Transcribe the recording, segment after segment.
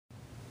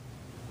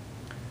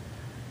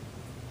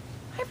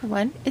Hi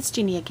everyone, it's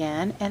Jeannie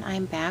again, and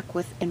I'm back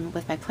with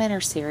my planner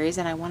series,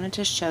 and I wanted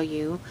to show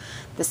you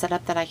the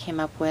setup that I came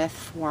up with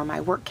for my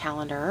work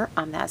calendar.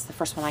 That's the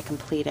first one I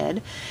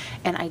completed,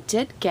 and I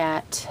did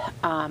get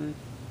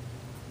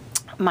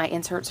my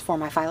inserts for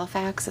my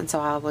Filofax, and so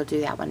I will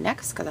do that one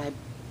next because I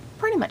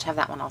pretty much have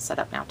that one all set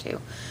up now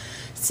too.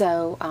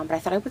 So, but I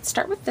thought I would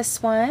start with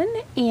this one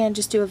and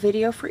just do a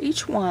video for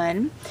each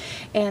one.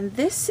 And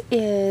this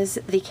is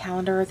the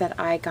calendar that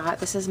I got.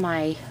 This is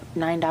my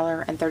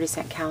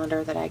 $9.30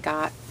 calendar that I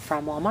got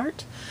from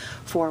Walmart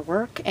for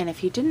work. And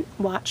if you didn't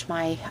watch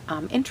my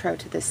intro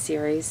to this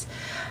series,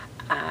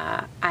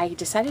 I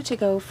decided to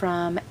go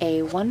from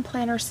a one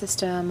planner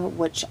system,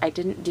 which I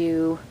didn't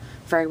do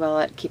very well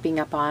at keeping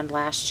up on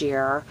last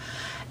year,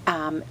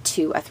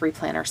 to a three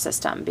planner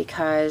system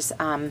because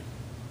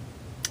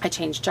I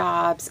changed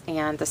jobs,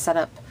 and the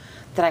setup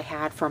that I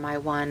had for my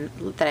one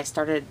that I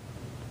started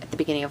at the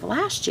beginning of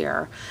last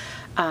year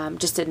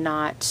just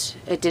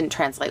didn't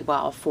translate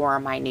well for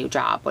my new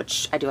job,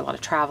 which I do a lot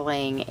of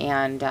traveling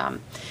and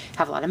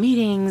have a lot of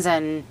meetings,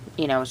 and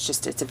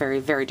it's a very,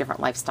 very different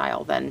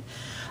lifestyle than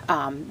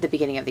the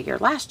beginning of the year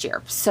last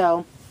year.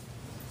 So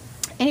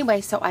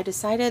anyway, so I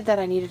decided that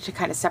I needed to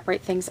kind of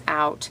separate things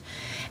out,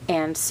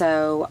 and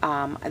so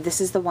this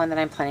is the one that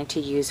I'm planning to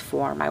use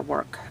for my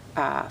work.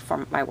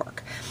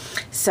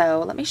 So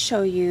let me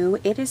show you.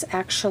 It is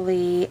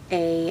actually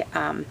a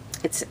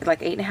it's like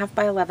 8.5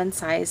 by 11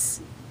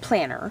 size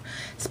planner,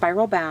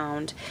 spiral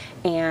bound,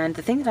 and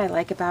the thing that I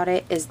like about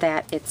it is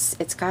that it's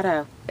got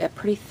a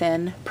pretty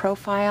thin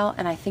profile,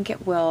 and I think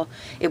well,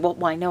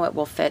 I know it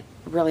will fit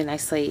really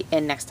nicely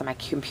in next to my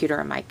computer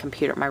and my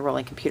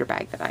rolling computer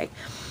bag that I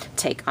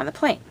take on the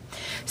plane.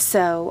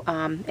 So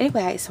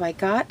anyway, so I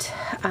got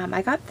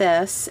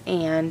this,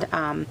 and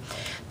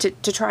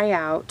to try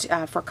out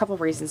for a couple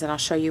of reasons, and I'll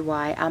show you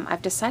why.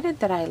 I've decided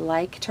that I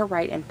like to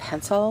write in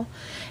pencil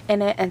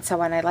in it, and so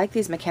when I like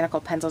these mechanical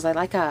pencils, I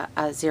like a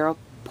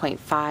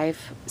 0.5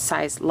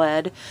 size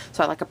lead,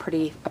 so I like a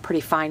pretty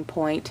fine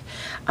point.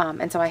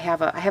 And so I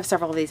have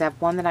several of these. I have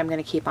one that I'm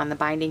going to keep on the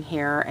binding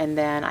here, and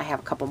then I have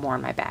a couple more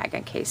in my bag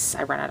in case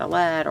I run out of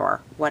lead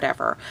or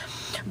whatever.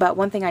 But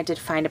one thing I did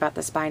find about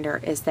this binder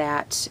is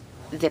that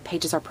the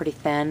pages are pretty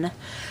thin,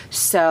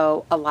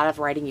 so a lot of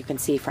writing you can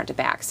see front to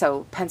back.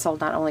 So pencil,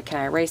 not only can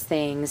I erase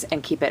things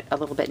and keep it a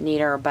little bit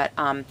neater, but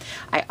I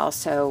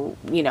also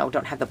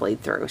don't have the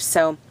bleed through.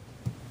 So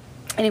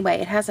anyway,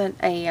 it has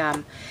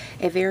a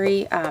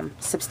very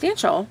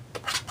substantial,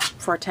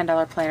 for a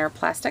 $10 planner,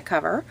 plastic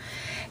cover,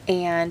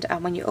 and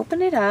when you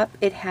open it up,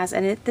 it has,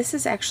 this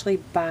is actually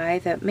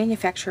by the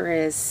manufacturer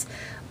is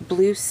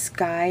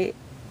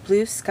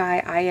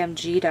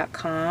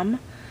blueskyimg.com.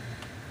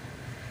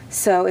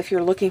 So if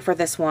you're looking for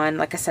this one,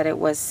 like I said, it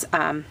was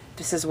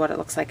this is what it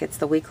looks like. It's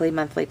the weekly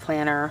monthly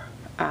planner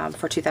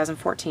for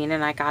 2014,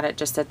 and I got it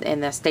just in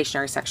the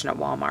stationery section at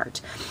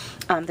Walmart.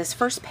 This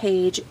first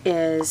page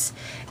is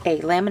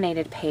a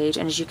laminated page,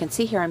 and as you can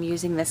see here, I'm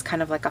using this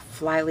kind of like a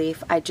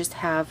flyleaf. I just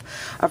have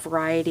a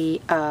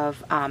variety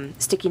of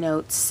sticky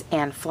notes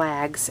and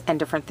flags and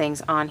different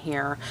things on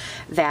here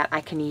that I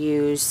can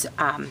use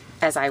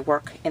as I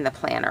work in the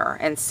planner.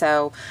 And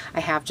so I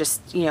have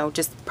just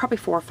probably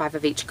 4 or 5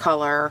 of each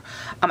color.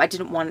 I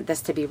didn't want this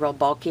to be real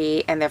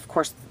bulky, and of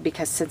course,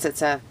 because since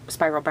it's a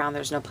spiral bound,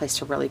 there's no place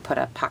to really put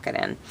a pocket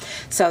in.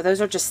 So those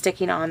are just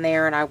sticking on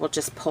there, and I will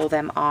just pull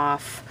them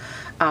off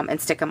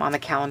and stick them on the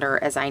calendar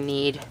as I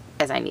need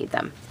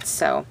them.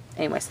 So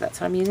anyway, so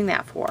that's what I'm using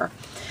that for.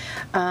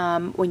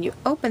 When you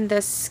open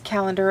this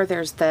calendar,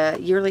 there's the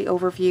yearly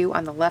overview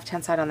on the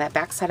left-hand side, on that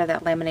back side of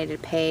that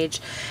laminated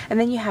page, and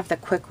then you have the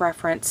quick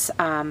reference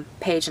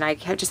page, and I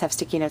just have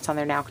sticky notes on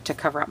there now to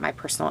cover up my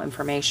personal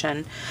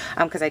information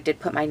because I did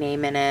put my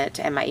name in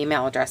it and my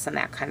email address and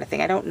that kind of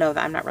thing. I don't know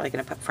that I'm not really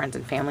going to put friends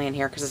and family in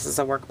here because this is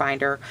a work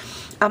binder.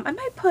 I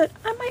might put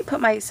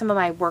some of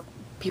my work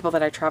people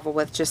that I travel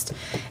with, just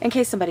in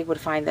case somebody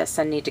would find this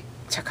and need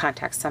to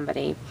contact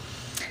somebody.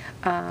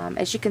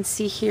 As you can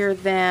see here,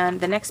 then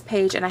the next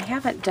page, and I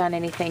haven't done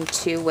anything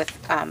with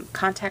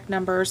contact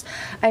numbers.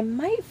 I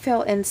might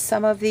fill in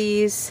some of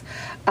these.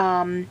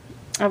 I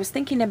was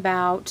thinking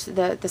about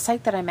the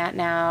site that I'm at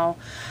now.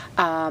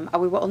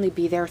 We will only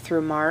be there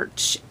through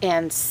March,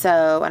 and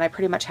I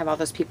pretty much have all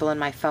those people in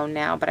my phone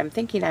now, but I'm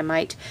thinking I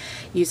might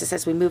use this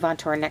as we move on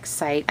to our next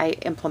site. I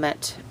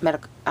implement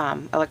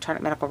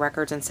electronic medical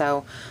records, and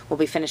so we'll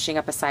be finishing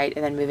up a site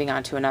and then moving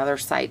on to another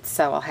site,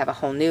 so I'll have a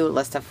whole new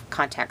list of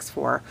contacts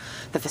for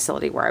the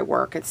facility where I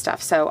work and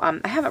stuff. So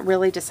I haven't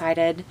really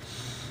decided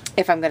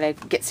if I'm going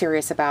to get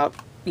serious about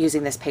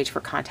using this page for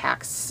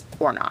contacts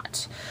or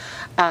not.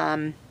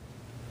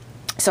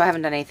 So I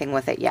haven't done anything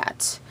with it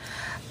yet.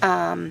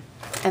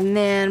 And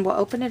then we'll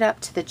open it up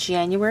to the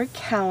January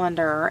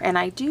calendar, and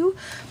I do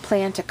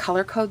plan to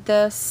color code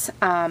this.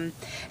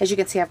 As you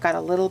can see, I've got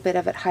a little bit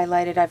of it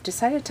highlighted. I've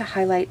decided to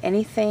highlight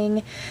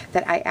anything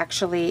that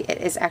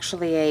it is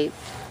actually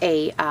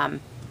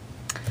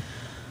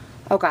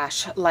oh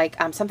gosh, like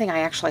something I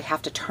actually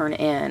have to turn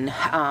in.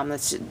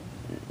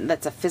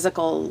 that's a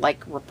physical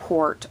like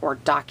report or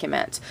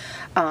document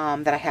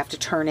that I have to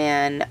turn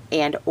in,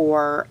 and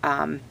or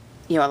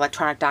you know,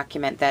 electronic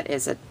document that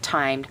is a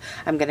timed,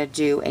 I'm going to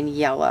do in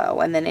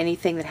yellow. And then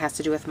anything that has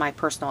to do with my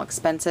personal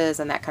expenses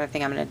and that kind of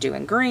thing, I'm going to do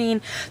in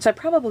green. So I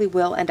probably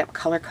will end up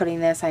color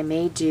coding this. I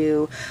may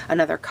do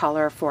another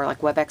color for like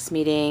WebEx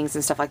meetings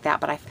and stuff like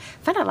that, but I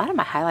find a lot of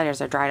my highlighters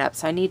are dried up,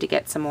 so I need to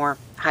get some more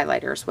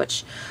highlighters,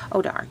 which,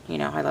 oh darn, you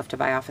know, I love to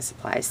buy office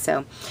supplies.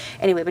 So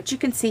anyway, but you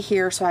can see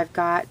here, so I've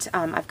got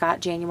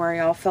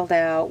January all filled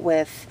out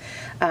with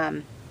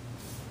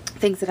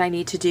things that I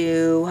need to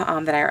do,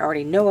 that I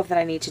already know of that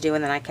I need to do,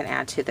 and then I can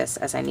add to this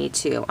as I need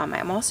to.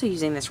 I'm also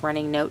using this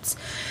running notes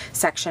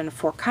section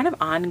for kind of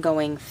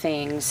ongoing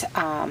things.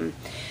 I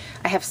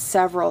have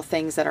several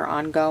things that are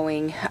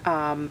ongoing,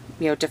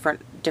 you know,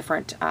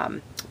 different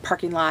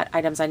parking lot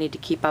items I need to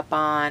keep up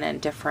on,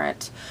 and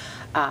different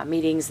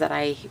meetings that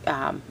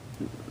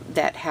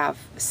that have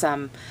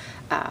some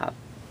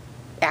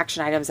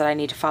action items that I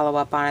need to follow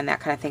up on and that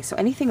kind of thing. So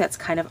anything that's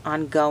kind of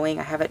ongoing,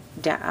 I have it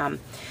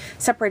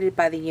separated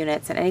by the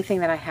units, and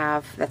anything that I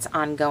have that's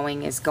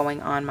ongoing is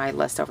going on my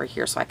list over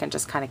here, so I can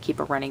just kind of keep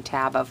a running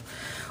tab of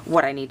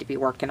what I need to be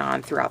working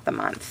on throughout the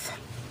month.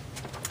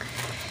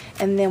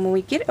 And then when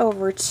we get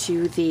over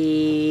to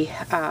the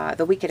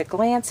week at a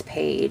glance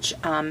page,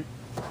 I don't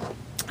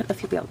know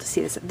if you'll be able to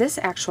see this.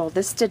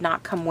 This did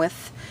not come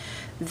with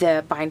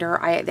the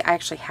binder. I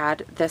actually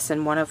had this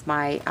in one of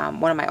my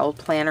old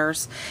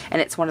planners,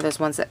 and it's one of those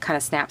ones that kind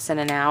of snaps in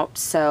and out.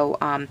 So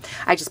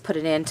I just put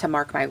it in to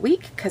mark my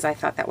week because I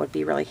thought that would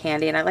be really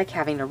handy, and I like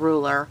having a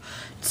ruler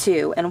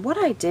too. And what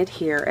I did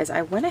here is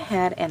I went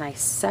ahead and I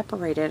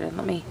separated, and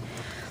let me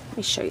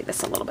show you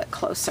this a little bit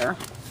closer.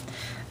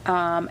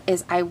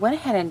 Is I went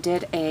ahead and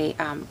did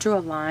drew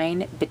a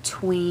line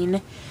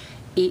between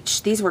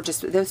each. This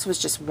was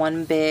just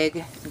one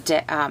big,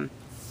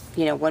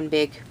 you know, one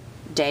big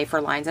day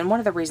for lines. And one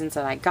of the reasons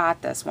that I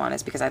got this one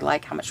is because I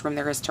like how much room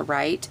there is to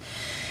write.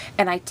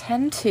 And I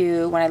tend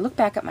to, when I look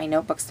back at my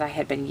notebooks that I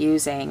had been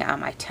using,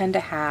 I tend to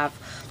have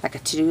like a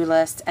to-do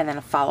list and then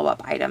a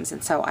follow-up items.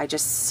 And so I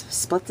just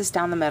split this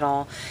down the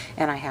middle,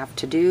 and I have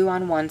to-do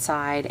on one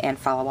side and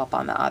follow-up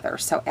on the other.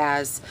 So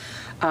as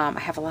I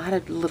have a lot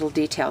of little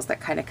details that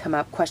kind of come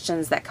up,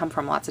 questions that come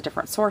from lots of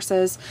different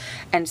sources.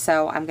 And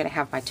so I'm going to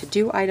have my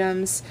to-do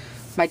items,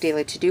 my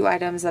daily to-do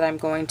items that I'm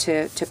going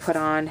to put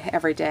on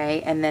every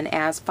day, and then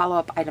as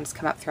follow-up items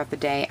come up throughout the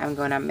day, I'm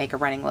going to make a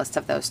running list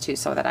of those too,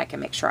 so that I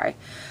can make sure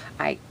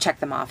I check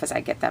them off as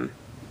I get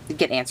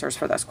answers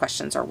for those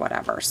questions or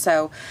whatever.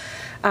 So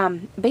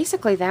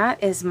basically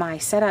that is my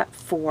setup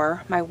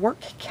for my work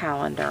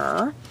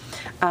calendar.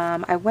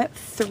 I went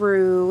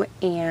through,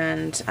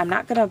 and I'm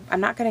not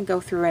gonna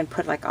go through and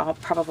put like, I'll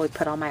probably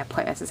put all my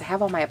appointments, since I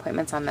have all my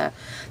appointments on the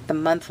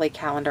monthly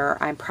calendar.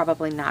 I'm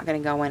probably not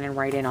going to go in and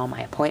write in all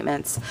my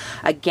appointments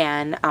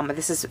again.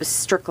 This is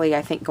strictly,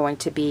 I think, going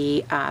to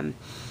be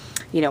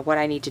you know, what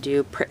I need to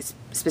do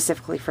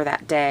specifically for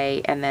that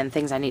day, and then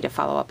things I need to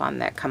follow up on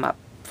that come up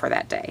for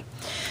that day.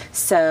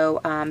 So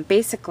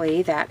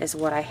basically that is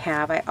what I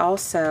have. I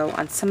also,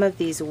 on some of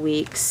these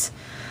weeks,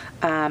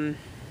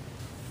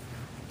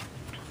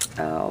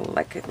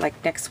 like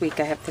next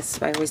week, I have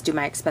this, I always do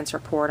my expense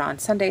report on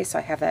Sunday, so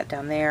I have that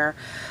down there.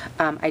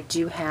 I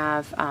do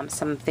have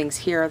some things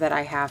here that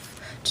I have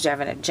to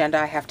have an agenda.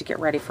 I have to get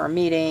ready for a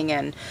meeting,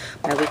 and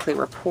my weekly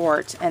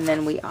report. And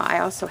then I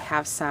also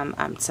have some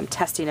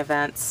testing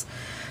events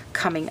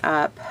coming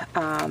up.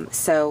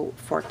 So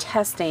for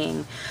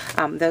testing,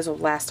 those will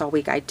last all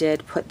week. I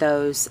did put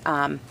those,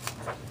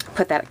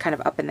 put that kind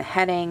of up in the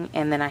heading,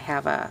 and then I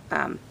have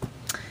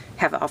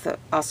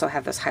also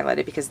have those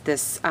highlighted because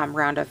this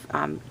round of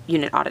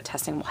unit audit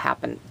testing will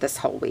happen this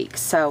whole week.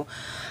 So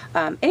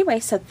anyway,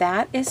 so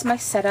that is my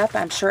setup.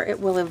 I'm sure it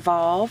will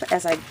evolve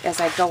as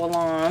I go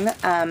along.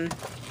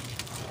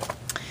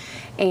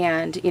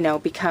 And, you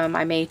know,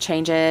 I may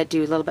change it,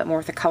 do a little bit more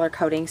with the color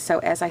coding. So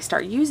as I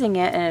start using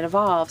it and it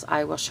evolves,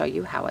 I will show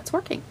you how it's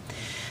working.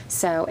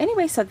 So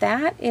anyway, so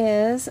that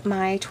is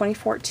my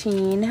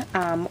 2014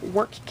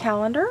 work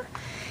calendar.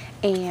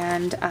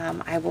 And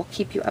I will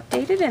keep you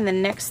updated. And the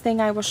next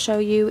thing I will show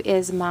you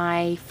is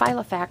my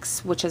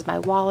Filofax, which is my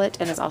wallet,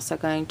 and is also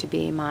going to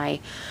be my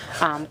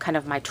kind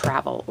of my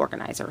travel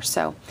organizer.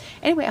 So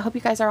anyway, I hope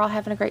you guys are all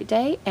having a great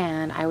day,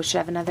 and I should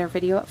have another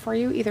video up for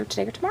you either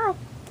today or tomorrow.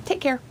 Take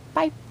care.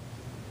 Bye.